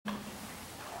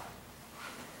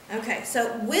Okay,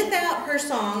 so without her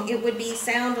song, it would be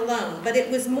sound alone. But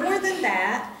it was more than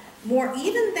that, more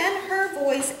even than her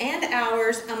voice and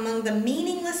ours among the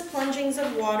meaningless plungings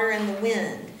of water and the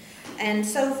wind, and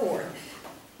so forth.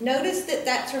 Notice that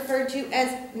that's referred to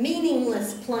as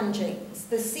meaningless plungings.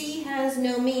 The sea has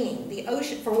no meaning. The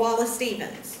ocean, for Wallace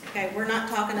Stevens, okay, we're not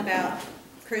talking about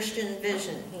Christian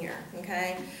vision here,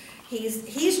 okay?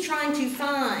 He's trying to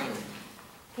find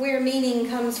where meaning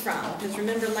comes from. Because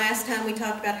remember last time we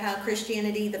talked about how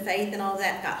Christianity, the faith and all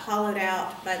that got hollowed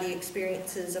out by the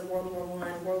experiences of World War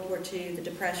I, World War II, the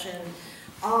Depression,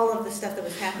 all of the stuff that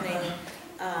was happening,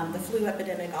 the flu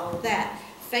epidemic, all of that.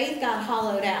 Faith got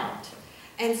hollowed out.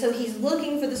 And so he's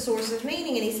looking for the source of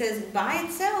meaning, and he says, by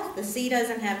itself, the sea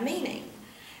doesn't have meaning.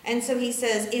 And so he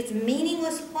says, it's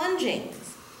meaningless plungings.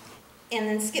 And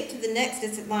then skip to the next,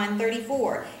 it's at line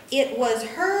 34. It was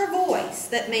her voice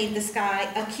that made the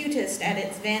sky acutest at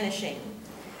its vanishing.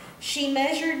 She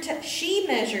measured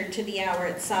to the hour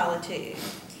its solitude.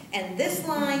 And this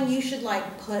line you should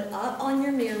like put up on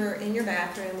your mirror in your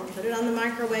bathroom or put it on the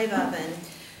microwave oven.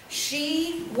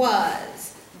 She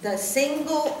was the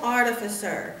single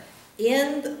artificer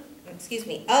of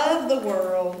the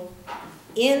world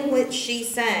in which she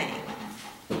sang.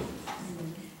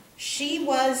 She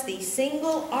was the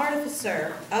single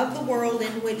artificer of the world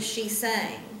in which she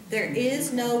sang. There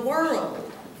is no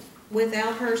world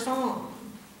without her song.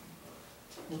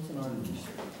 What's an artificer?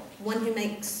 One who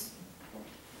makes,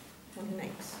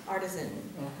 artisan.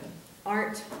 Okay.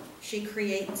 Art, she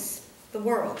creates the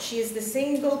world. She is the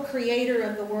single creator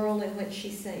of the world in which she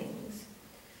sings.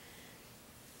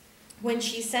 When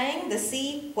she sang, the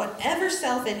sea, whatever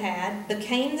self it had,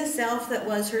 became the self that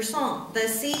was her song. The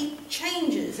sea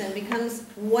changes and becomes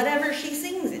whatever she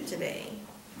sings it to be.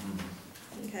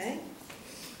 Okay?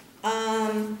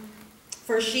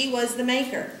 For she was the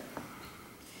maker.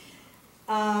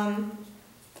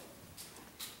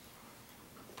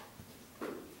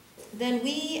 Then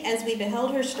we, as we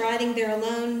beheld her striding there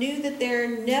alone, knew that there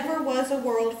never was a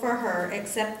world for her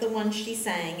except the one she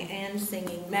sang and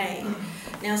singing made.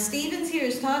 Now Stevens here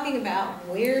is talking about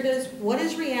what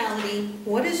is reality,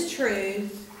 what is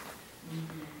truth.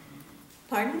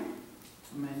 Pardon?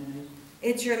 Imagination.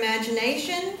 It's your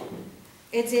imagination.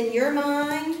 It's in your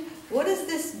mind. What does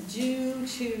this do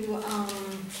to,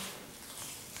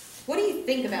 what do you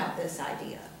think about this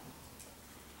idea?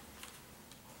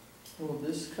 Well,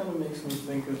 this kind of makes me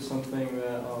think of something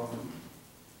that,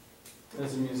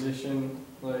 as a musician,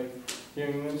 like,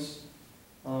 hearing this,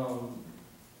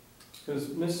 because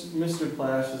Mr.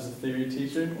 Plash is a theory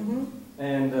teacher, Mm-hmm.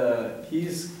 and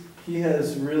he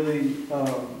has really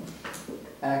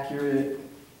accurate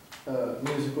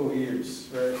musical ears,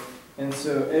 right? And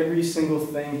so every single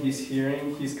thing he's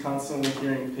hearing, he's constantly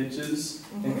hearing pitches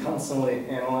and constantly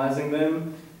analyzing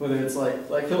them. Whether it's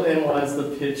like he'll analyze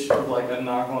the pitch of like a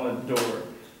knock on a door,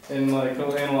 and like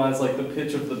he'll analyze like the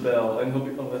pitch of the bell, and he'll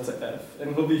be, oh, that's an F,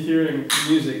 and he'll be hearing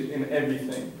music in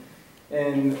everything.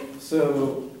 And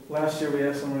so last year we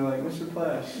asked him, we're like, Mr.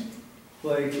 Plash,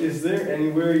 like, is there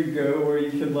anywhere you go where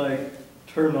you could like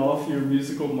turn off your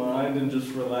musical mind and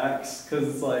just relax? Because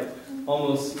it's like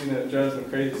almost, it drives me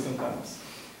crazy sometimes.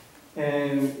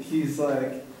 And he's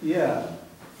like, yeah.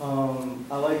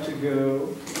 I like to go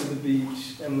to the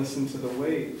beach and listen to the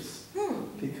waves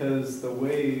because the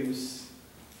waves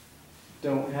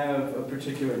don't have a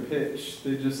particular pitch.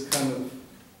 They just kind of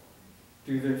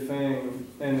do their thing,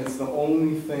 and it's the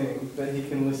only thing that he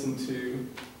can listen to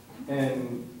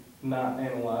and not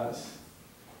analyze.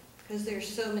 Because there's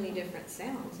so many different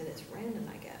sounds and it's random,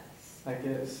 I guess. I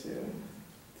guess, yeah.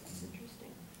 That's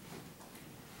interesting.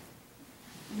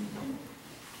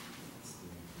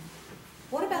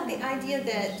 What about the idea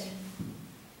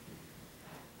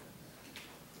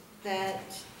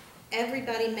that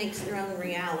everybody makes their own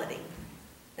reality?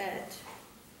 That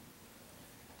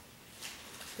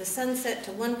the sunset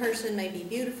to one person may be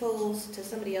beautiful, to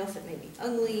somebody else it may be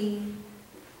ugly.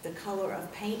 The color of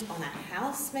paint on a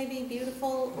house may be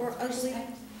beautiful or ugly.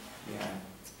 Yeah.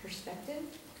 It's perspective.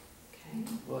 Okay.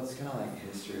 Well, it's kind of like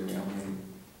history. We only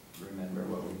remember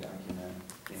what we document.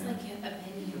 It's like an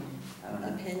opinion. I don't know.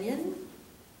 Opinion?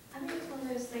 I think it's one of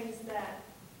those things that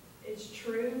it's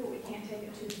true, but we can't take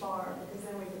it too far because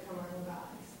then we become our own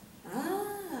gods.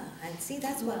 Ah, and see,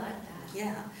 that's what I like that.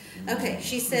 Yeah. Okay,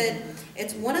 she said,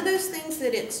 it's one of those things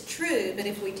that it's true, but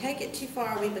if we take it too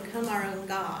far, we become our own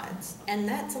gods. And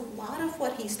that's a lot of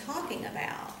what he's talking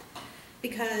about.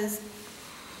 Because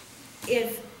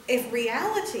if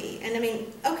reality, and I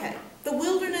mean, okay, the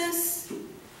wilderness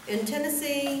in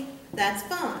Tennessee, that's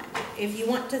fine. If you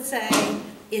want to say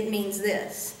it means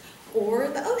this. Or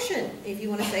the ocean, if you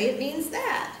want to say it means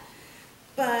that.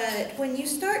 But when you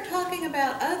start talking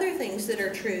about other things that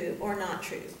are true or not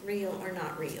true, real or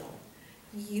not real,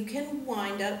 you can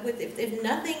wind up with, if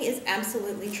nothing is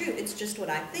absolutely true, it's just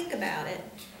what I think about it,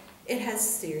 it has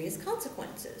serious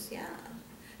consequences, yeah.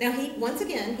 Now, once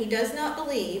again, he does not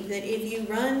believe that if you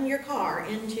run your car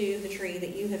into the tree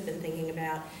that you have been thinking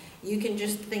about, you can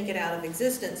just think it out of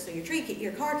existence so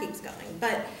your car keeps going.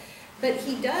 But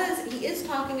he is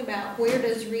talking about where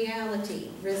does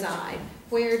reality reside?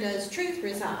 Where does truth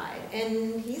reside?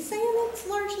 And he's saying it's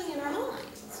largely in our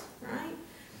minds, right?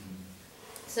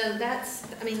 So that's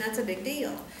a big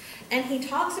deal. And he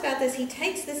talks about this, he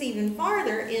takes this even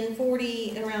farther in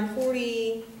around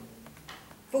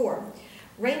 44.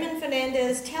 Raymond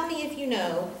Fernandez, tell me if you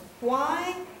know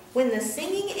why, when the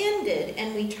singing ended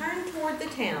and we turned toward the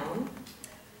town,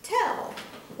 tell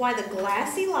why the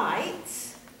glassy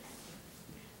lights,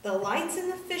 the lights in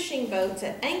the fishing boats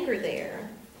at anchor there,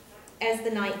 as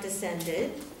the night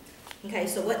descended. Okay,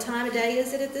 so what time of day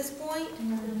is it at this point?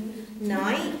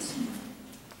 Night.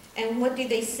 And what do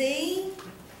they see?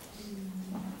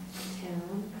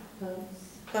 Town,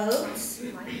 boats. Boats.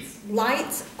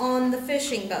 Lights on the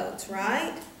fishing boats,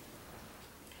 right?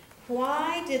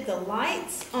 Why did the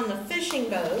lights on the fishing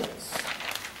boats,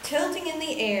 tilting in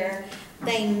the air,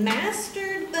 they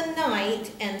mastered the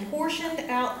night and portioned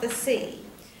out the sea,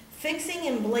 fixing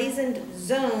emblazoned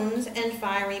zones and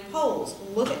fiery poles?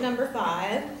 Look at number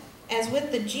 5. As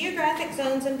with the geographic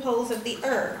zones and poles of the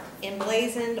earth,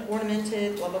 emblazoned,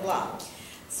 ornamented, blah, blah, blah.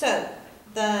 So,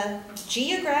 the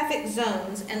geographic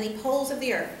zones and the poles of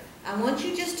the earth. I want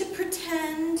you just to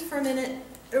pretend for a minute,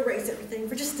 erase everything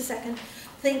for just a second.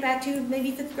 Think back to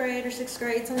maybe 5th grade or 6th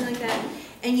grade, something like that.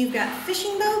 And you've got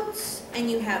fishing boats, and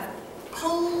you have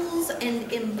poles and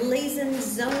emblazoned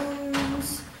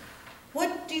zones.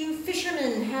 What do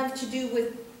fishermen have to do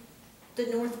with the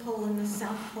North Pole and the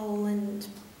South Pole and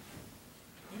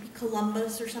maybe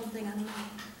Columbus or something? I don't know.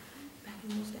 Back in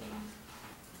those days.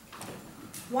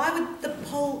 Why would the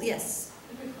pole, yes?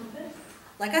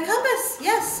 Like a compass,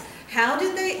 yes. How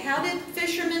did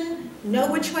fishermen know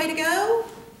which way to go?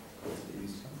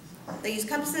 They used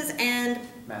compasses and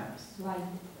Maps.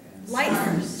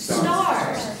 light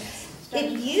stars.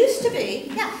 It used to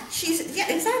be, yeah,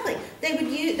 exactly. They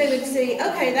would say,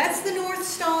 okay, that's the North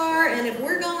Star, and if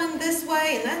we're going this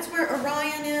way, and that's where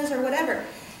Orion is, or whatever,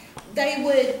 they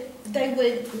would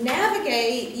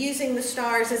navigate using the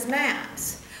stars as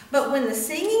maps. But when the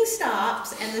singing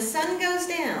stops and the sun goes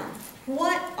down,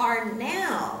 what are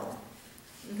now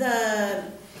the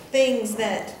things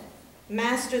that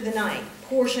master the night,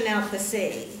 portion out the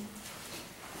sea?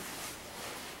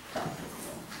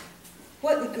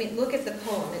 Look at the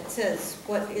poem. It says,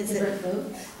 what is Different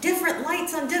boats. Different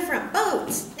lights on different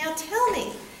boats. Now tell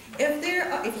me,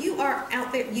 if you are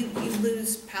out there, you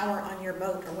lose power on your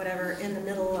boat or whatever in the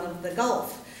middle of the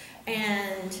Gulf,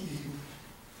 and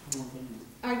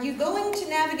are you going to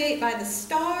navigate by the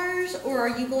stars, or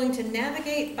are you going to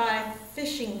navigate by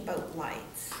fishing boat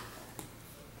lights?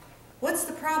 What's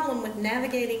the problem with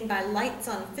navigating by lights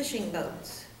on fishing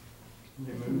boats?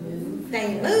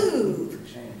 They move.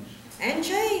 And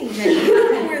change, and you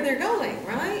don't know where they're going,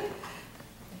 right?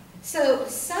 So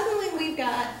suddenly we've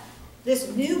got this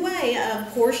new way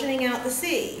of portioning out the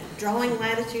sea, drawing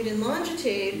latitude and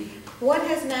longitude. What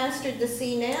has mastered the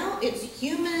sea now? It's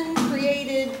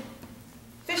human-created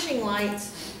fishing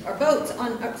lights, or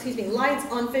lights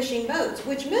on fishing boats,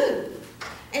 which move.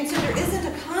 And so there isn't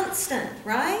a constant,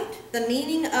 right? The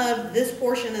meaning of this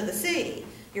portion of the sea.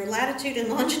 Your latitude and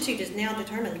longitude is now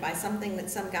determined by something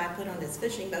that some guy put on his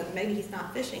fishing boat. Maybe he's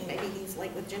not fishing, maybe he's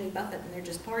like with Jimmy Buffett and they're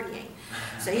just partying.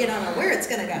 So you don't know where it's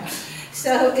going to go.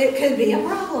 So it could be a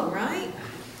problem, right?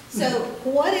 So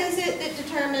what is it that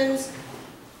determines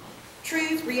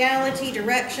truth, reality,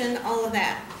 direction, all of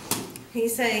that?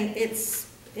 He's saying it's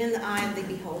in the eye of the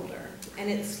beholder, and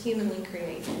it's humanly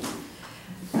created.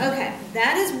 Okay,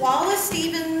 that is Wallace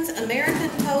Stevens, American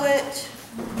poet.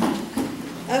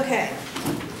 Okay.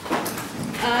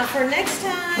 For next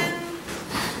time,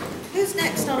 who's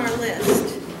next on our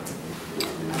list?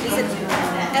 Is it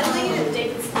Elliot?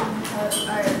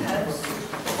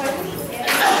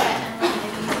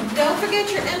 Don't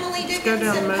forget your Emily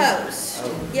Dickinson post.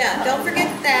 Yeah, don't forget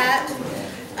that.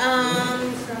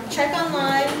 Check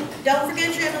online. Don't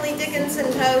forget your Emily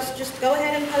Dickinson post. Just go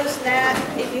ahead and post that.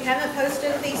 If you haven't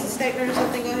posted a thesis statement or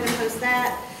something, go ahead and post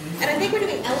that. And I think we're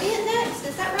doing Elliot next.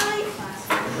 Is that right?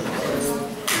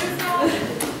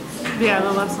 Yeah,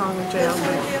 the love song with J.L.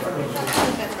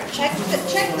 Check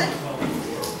the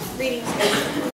reading schedule.